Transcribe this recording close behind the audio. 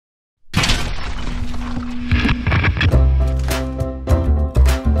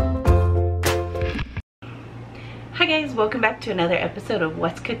guys, welcome back to another episode of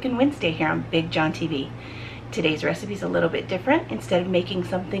What's Cookin' Wednesday here on BigJon TV. Today's recipe is a little bit different. Instead of making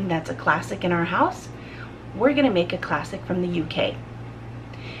something that's a classic in our house, we're gonna make a classic from the UK.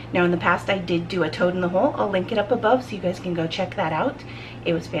 Now in the past I did do a toad in the hole. I'll link it up above so you guys can go check that out.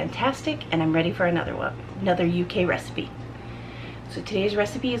 It was fantastic and I'm ready for another one, another UK recipe. So today's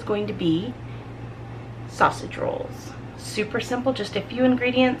recipe is going to be sausage rolls. Super simple, just a few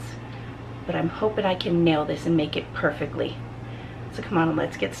ingredients, but I'm hoping I can nail this and make it perfectly. So come on,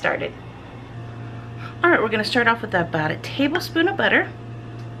 let's get started. All right, we're gonna start off with about a tablespoon of butter.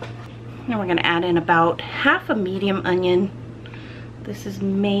 Then we're gonna add in about half a medium onion. This is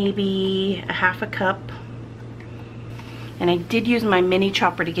maybe a half a cup. And I did use my mini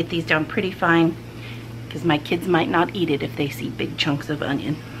chopper to get these down pretty fine because my kids might not eat it if they see big chunks of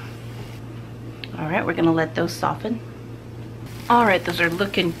onion. All right, we're gonna let those soften. All right, those are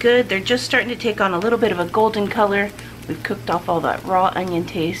looking good. They're just starting to take on a little bit of a golden color. We've cooked off all that raw onion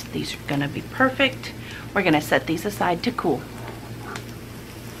taste. These are gonna be perfect. We're gonna set these aside to cool.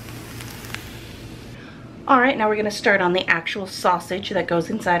 All right, now we're gonna start on the actual sausage that goes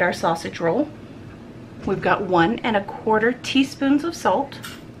inside our sausage roll. We've got 1 1/4 teaspoons of salt,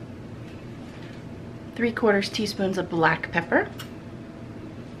 3/4 teaspoons of black pepper,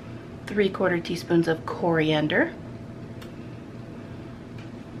 3/4 teaspoons of coriander,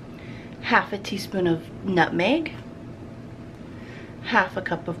 half a teaspoon of nutmeg, half a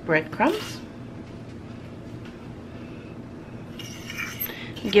cup of breadcrumbs.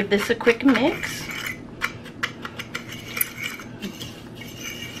 Give this a quick mix.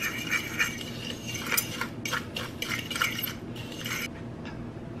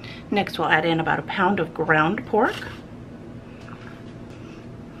 Next we'll add in about a pound of ground pork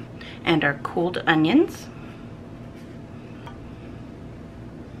and our cooled onions.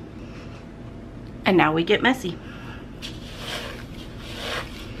 And now we get messy.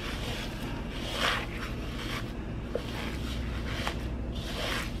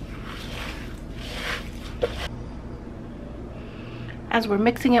 As we're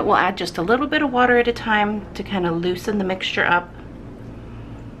mixing it, we'll add just a little bit of water at a time to kind of loosen the mixture up.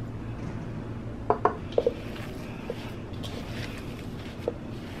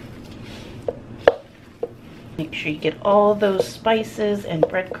 Make sure you get all those spices and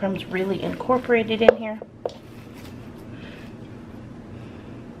breadcrumbs really incorporated in here.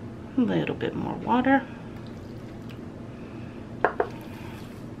 A little bit more water.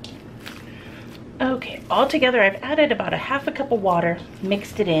 Okay, all together I've added about a half a cup of water,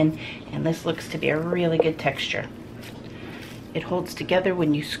 mixed it in, and this looks to be a really good texture. It holds together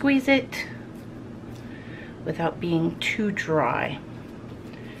when you squeeze it without being too dry.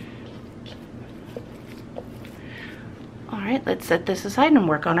 All right, let's set this aside and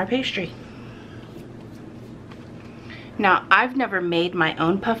work on our pastry. Now, I've never made my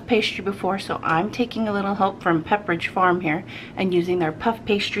own puff pastry before, so I'm taking a little help from Pepperidge Farm here and using their puff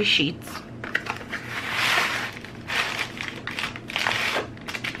pastry sheets.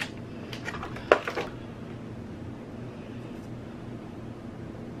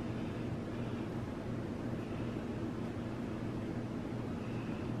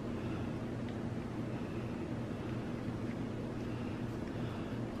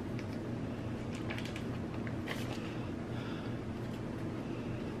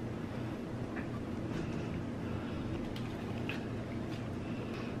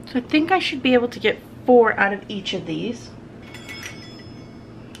 So I think I should be able to get 4 out of each of these.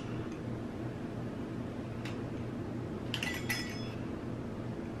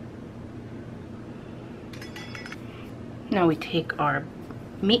 Now we take our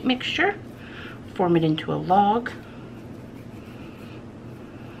meat mixture, form it into a log.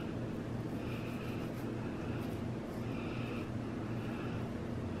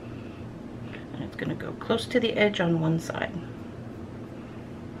 And it's going to go close to the edge on one side.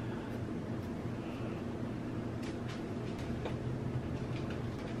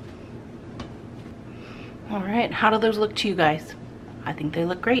 All right, how do those look to you guys? I think they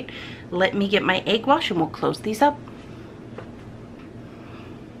look great. Let me get my egg wash and we'll close these up.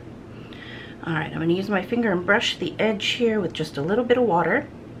 All right, I'm gonna use my finger and brush the edge here with just a little bit of water.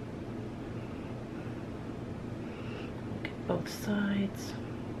 Get both sides.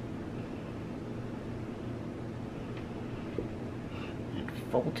 And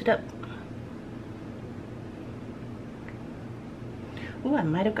fold it up. Ooh, I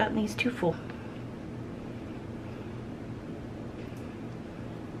might have gotten these too full.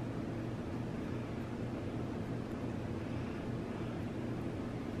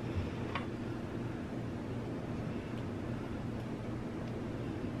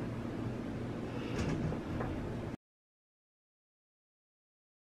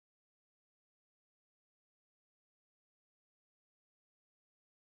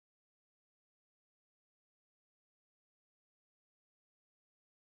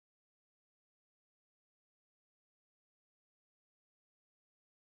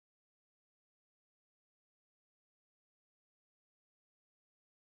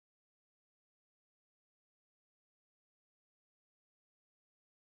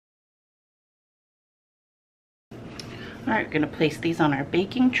 Alright, we're going to place these on our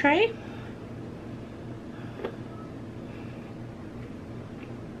baking tray.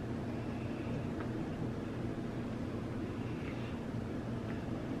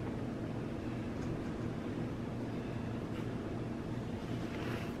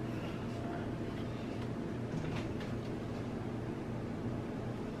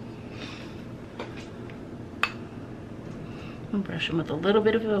 And brush them with a little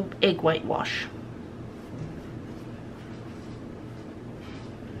bit of an egg whitewash.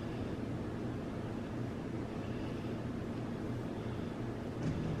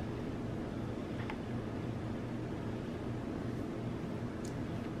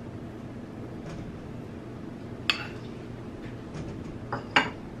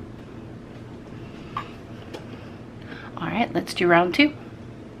 Alright, let's do round 2.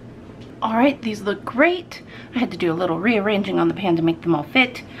 Alright, these look great. I had to do a little rearranging on the pan to make them all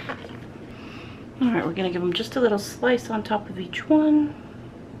fit. Alright, we're going to give them just a little slice on top of each one.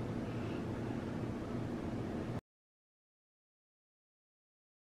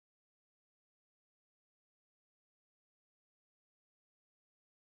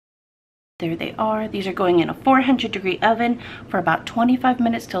 There they are. These are going in a 400-degree oven for about 25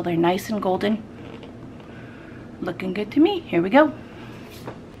 minutes till they're nice and golden. Looking good to me. Here we go.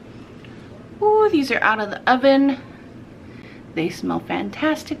 Ooh, these are out of the oven. They smell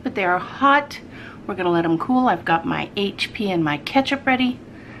fantastic, but they are hot. We're gonna let them cool. I've got my HP and my ketchup ready.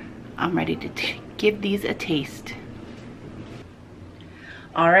 I'm ready to give these a taste.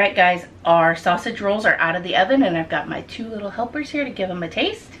 All right, guys, our sausage rolls are out of the oven, and I've got my 2 little helpers here to give them a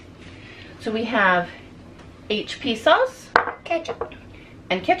taste. So we have HP sauce, ketchup,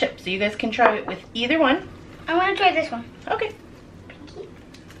 and ketchup. So you guys can try it with either one. I want to try this one. Okay.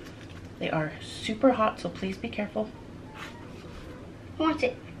 They are super hot, so please be careful. Who wants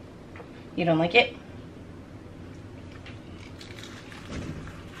it? You don't like it?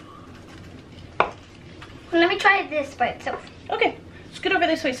 Let me try this by itself. Okay. Scoot over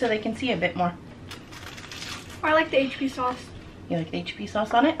this way so they can see a bit more. I like the HP sauce. You like the HP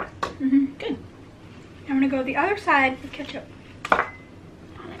sauce on it? Mm-hmm. Good. I'm gonna go the other side with ketchup.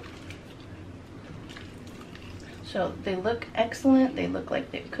 So they look excellent. They look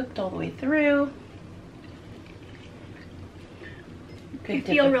like they've cooked all the way through. They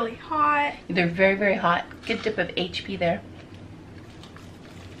feel really hot. They're very, very hot. Good dip of HP there.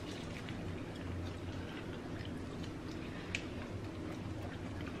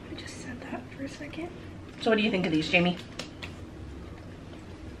 I just said that for a second. So what do you think of these, Jamie?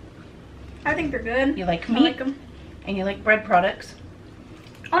 I think they're good. You like I meat? like them. And you like bread products?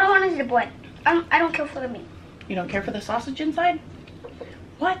 All I want is the bread. I don't care for the meat. You don't care for the sausage inside?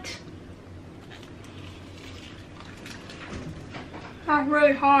 What? That's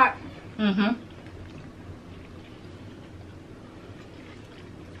really hot. Mm-hmm.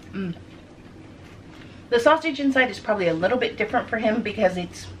 The sausage inside is probably a little bit different for him because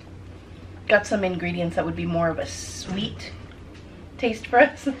it's got some ingredients that would be more of a sweet taste for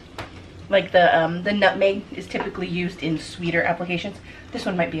us. Like the nutmeg is typically used in sweeter applications. This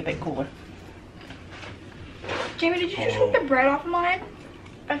one might be a bit cooler. Jamie, did you just take the bread off of mine?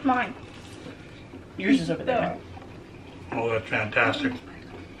 That's mine. Yours is over there. Oh, that's fantastic.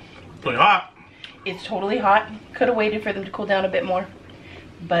 Really hot. It's totally hot. Could have waited for them to cool down a bit more,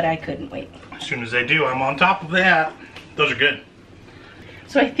 but I couldn't wait. As soon as they do, I'm on top of that. Those are good.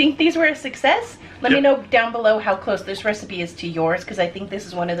 So I think these were a success. Let me know down below how close this recipe is to yours, because I think this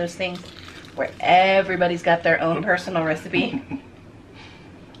is one of those things where everybody's got their own personal recipe.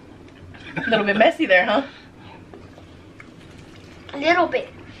 A little bit messy there, huh? A little bit.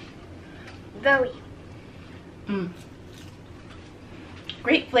 Very.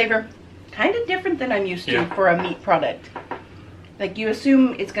 Great flavor. Kind of different than I'm used to for a meat product. Like, you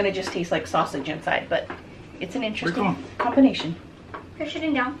assume it's going to just taste like sausage inside, but it's an interesting combination. You're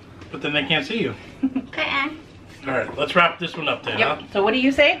sitting down. But then they can't see you. Okay, and? Alright, let's wrap this one up then, huh? So what do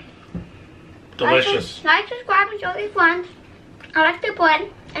you say? Delicious. Like, subscribe, and show your friends. I like the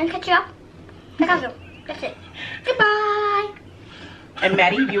bread and ketchup. That's it. Goodbye. And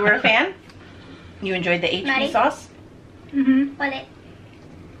Maddie, you were a fan? You enjoyed the HP Maddie? sauce? Mm-hmm. What it?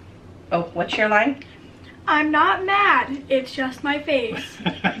 Oh, what's your line? I'm not mad. It's just my face.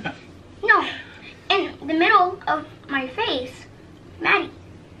 No. In the middle of my face, Maddie.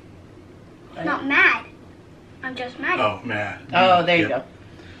 Not mad. I'm just mad. Oh, man. Oh, there you go.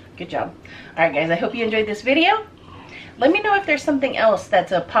 Good job. Alright guys, I hope you enjoyed this video. Let me know if there's something else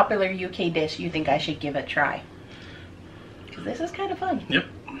that's a popular UK dish you think I should give a try. Because this is kind of fun. Yep.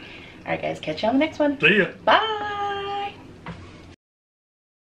 Alright guys, catch you on the next one. See ya. Bye!